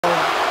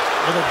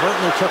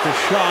inadvertently took a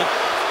shot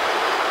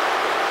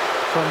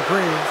from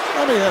Green.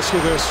 Let me ask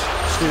you this,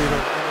 Steve.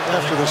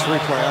 After this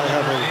replay, I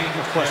have a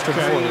question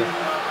for you.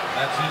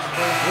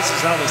 This is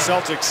how the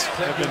Celtics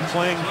have been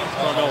playing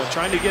Carmelo,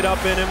 trying to get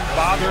up in him,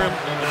 bother him,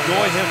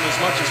 annoy him as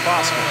much as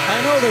possible. I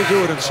know they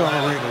do it in some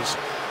arenas,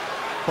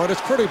 but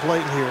it's pretty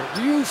blatant here.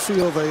 Do you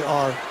feel they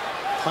are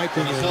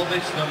piping in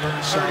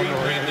sound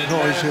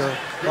noise here,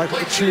 like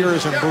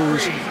cheers and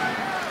boos?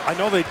 I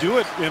know they do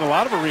it in a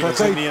lot of arenas.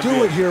 But in the they NBA.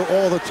 do it here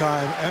all the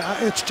time,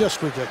 and it's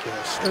just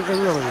ridiculous. It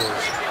really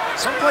is.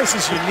 Some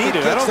places you need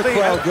it. I don't think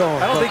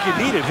you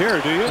need it here,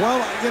 do you?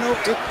 Well, you know,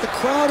 the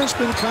crowd has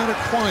been kind of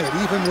quiet,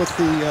 even with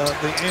the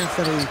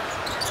Anthony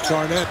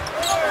Garnett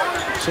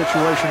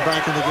situation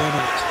back in the game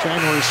on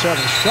January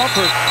 7th.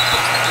 Shumpert,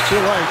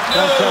 too late,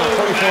 don't count,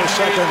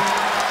 24-second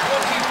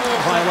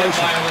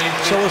violation.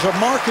 So as a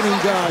marketing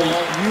guy,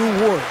 you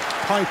would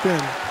pipe in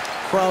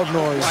crowd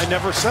noise. I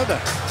never said that.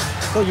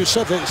 Well, you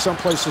said that in some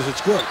places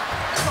it's good.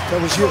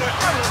 That was you.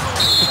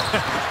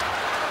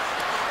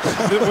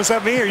 Was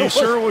that me? Are you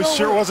sure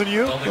it wasn't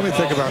you? Let me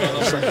think about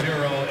that a second.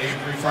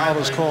 Foul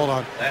is called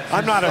on.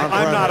 I'm not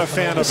a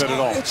fan of it at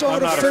all. It's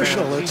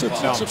artificial. It's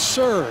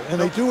absurd, and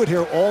they do it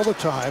here all the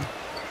time.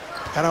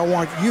 And I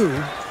want you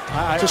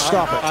to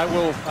stop it. I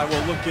will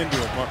look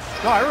into it more.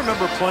 No, I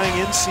remember playing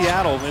in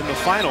Seattle in the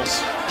finals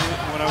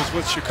when I was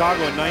with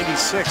Chicago in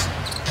 '96.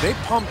 They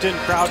pumped in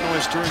crowd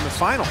noise during the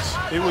finals.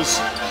 It was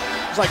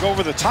like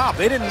over the top.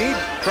 They didn't need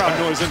crowd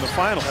noise in the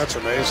finals. That's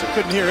amazing.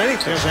 Couldn't hear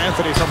anything. Here's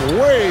Anthony from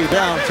way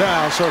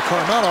downtown. So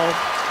Carmelo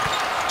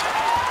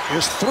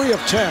is 3 of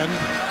 10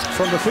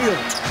 from the field.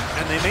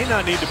 And they may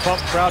not need to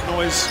pump crowd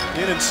noise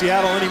in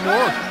Seattle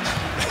anymore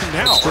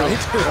now, right?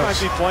 They might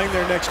be playing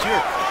there next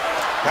year.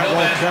 That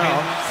won't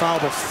count. Foul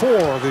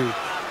before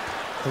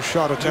the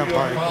shot attempt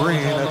by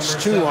Green. That's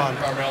 2 on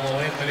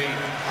Anthony.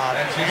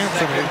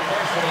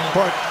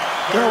 But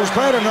it was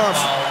bad enough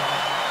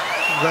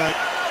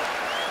that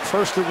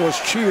first it was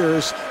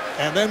cheers,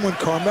 and then when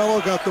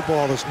Carmelo got the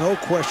ball, there's no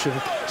question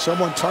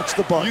someone touched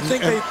the button. You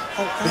think they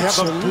have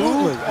a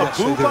boo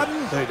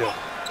button? They do.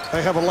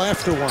 They have a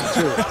laughter one,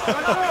 too.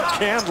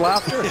 Canned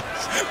laughter?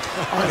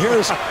 All right,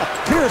 here's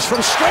Pierce from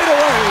straight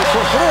away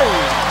for 3.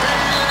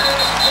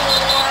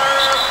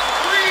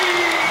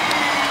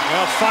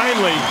 Well,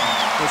 finally,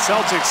 the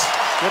Celtics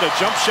get a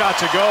jump shot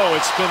to go.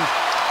 It's been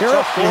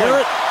tough you hear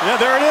it? Yeah,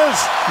 there it is.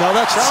 No,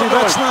 that's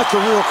not the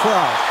real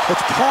crowd.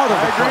 It's part of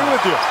the crowd. I agree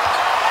with you.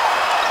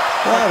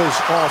 That is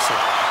awesome.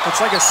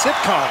 It's like a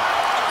sitcom.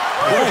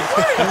 Right.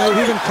 And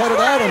they've even cut it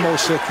out in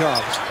most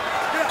sitcoms.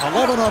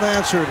 11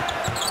 unanswered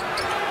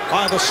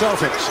by the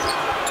Celtics.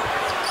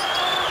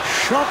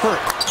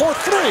 Shumpert for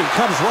 3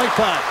 comes right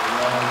back.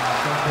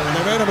 And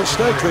they made a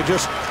mistake. They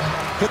just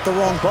hit the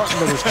wrong button.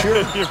 That was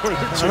cheering.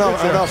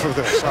 Enough of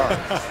this. All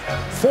right.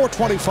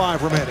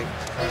 4:25 remaining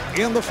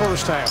in the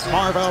first half.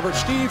 Marv Albert,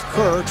 Steve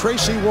Kerr,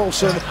 Tracy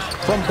Wilson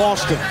from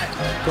Boston.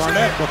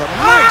 Garnett with a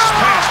nice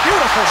pass.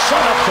 Beautiful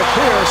setup to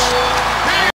Pierce.